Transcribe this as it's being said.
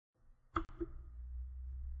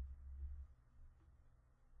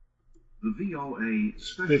The VOA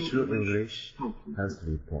Special English Health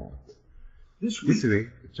Report. This This week, week,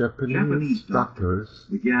 Japanese doctors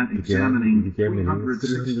began examining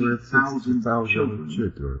 360,000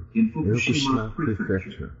 children in in Fukushima Fukushima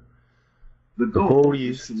Prefecture. The The goal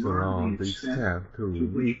is to learn the extent to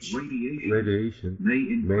which radiation radiation may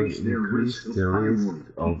may increase their increase risk the risk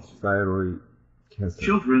of of thyroid cancer.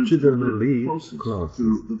 Children Children who who live live closest closest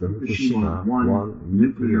to to the Fukushima Fukushima 1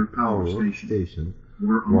 nuclear power station were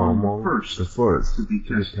were among among the first to be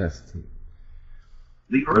tested. tested.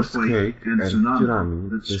 The earthquake and tsunami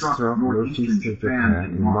that struck northeastern Japan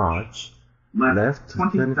in March left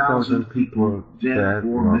 20,000 people dead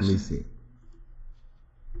or missing.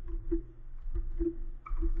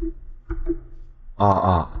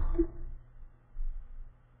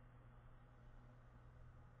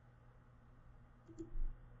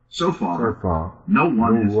 So far, no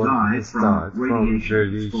one has died from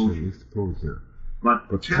radiation exposure,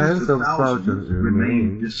 but tens of thousands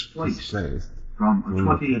remain displaced from a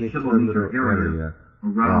 20-kilometer area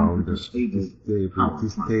around the disabled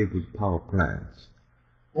power plants.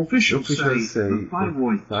 Officials say the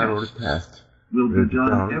thyroid test will be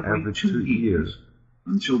done every 2 years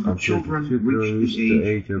until the children reach the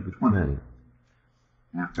age of 20.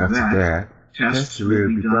 After that, tests will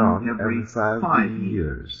be done every 5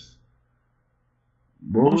 years.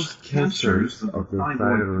 Most cancers of the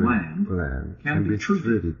thyroid gland can be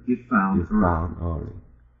treated if found early.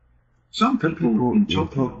 Some people in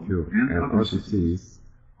Tokyo and other cities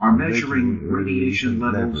are measuring radiation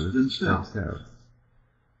levels themselves.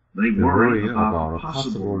 They worry about a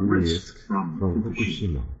possible risk from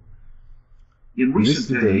Fukushima. In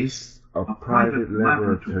recent days, a private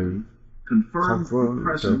laboratory confirmed the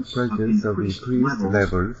presence of increased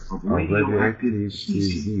levels of radioactive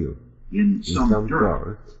cesium in some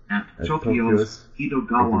dirt at Tokyo's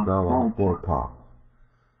Edogawa ballpark.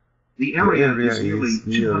 The area is nearly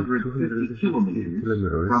 250 kilometers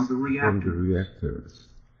from the reactors.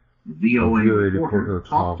 The VOA reporter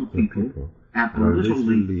talked to people at a Little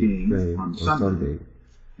League game on Sunday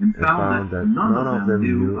and found that none of them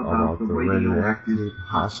knew about the radioactive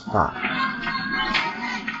hotspot.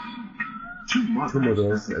 Two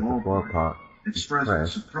mothers at the ballpark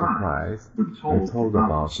expressed surprise when told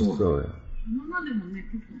about the soil.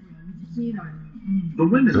 The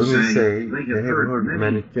Women say they have heard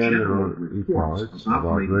many general reports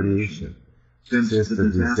about radiation since the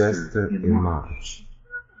disaster in March.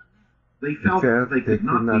 They felt they could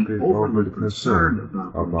not be overly concerned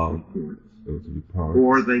about those reports,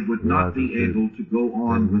 or they would not be able to go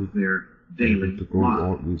on with their daily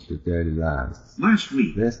lives. Last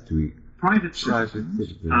week, private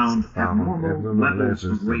citizens found abnormal levels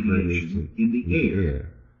of radiation in the air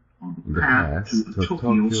on the path to a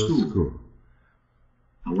Tokyo school.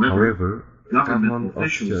 However, government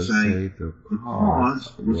officials say the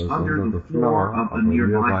cause was under the floor of a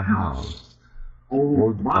nearby house.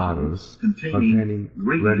 Old bottles containing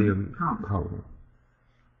radium powder.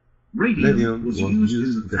 Radium was used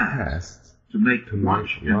in the past to make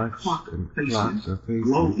watch and clock faces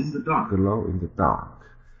glow in the dark.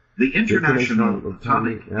 The International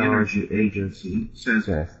Atomic Energy Agency says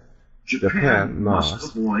Japan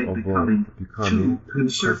must avoid becoming too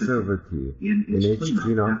conservative in its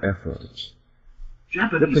cleanup efforts.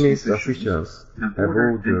 Japanese officials have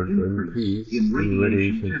ordered an increase in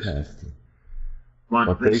radiation testing,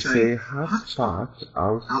 but they say hotspots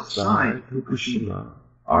outside Fukushima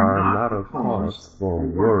are not a cause for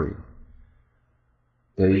worry.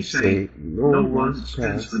 They say no one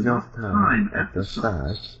spends enough time at the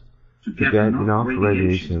site to get enough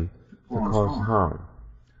radiation to cause harm.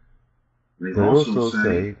 They also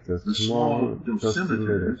say the small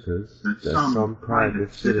dosimeters that some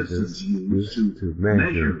private citizens use to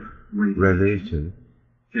measure radiation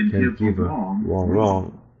can give a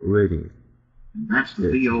wrong reading. And that's the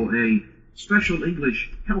VOA Special English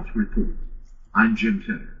Health Report. I'm Jim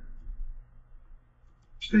Tedder.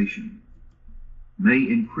 Station may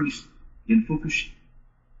increase in Fukushima.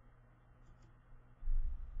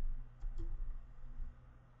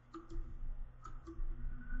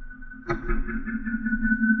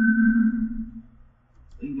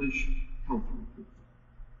 English Health Report.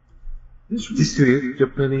 This week,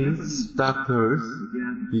 Japanese doctors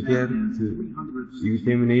began to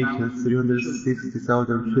examine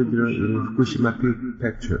 360,000 children in Fukushima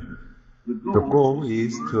Prefecture. The goal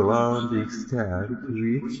is to learn the extent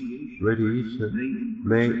to which radiation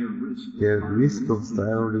may the risk of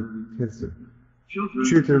thyroid cancer.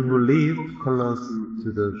 Children who live close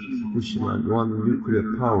to the Fukushima 1 nuclear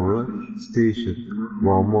power station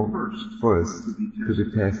were among first to be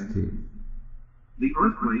tested. The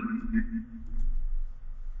earthquake